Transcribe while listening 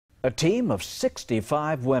A team of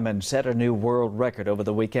 65 women set a new world record over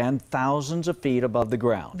the weekend, thousands of feet above the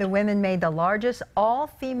ground. The women made the largest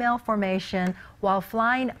all-female formation while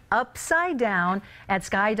flying upside down at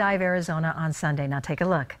Skydive, Arizona on Sunday. Now take a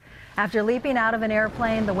look. After leaping out of an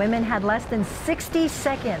airplane, the women had less than 60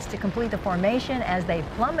 seconds to complete the formation as they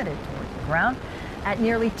plummeted towards the ground at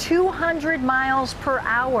nearly 200 miles per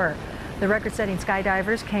hour. The record-setting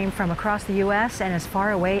skydivers came from across the U.S. and as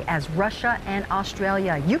far away as Russia and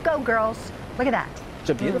Australia. You go, girls. Look at that.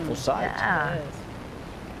 It's a beautiful sight. Yeah. It is.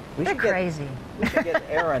 They're crazy. We should get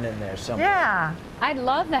Aaron in there somewhere. Yeah. I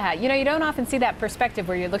love that. You know, you don't often see that perspective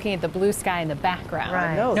where you're looking at the blue sky in the background.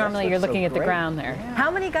 Right. I know, Normally you're looking at the great. ground there. Yeah.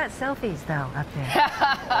 How many got selfies, though, up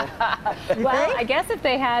there? Well, I guess if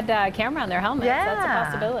they had a camera on their helmets, Yeah. that's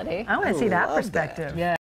a possibility. I want to see that love that. perspective. Yeah.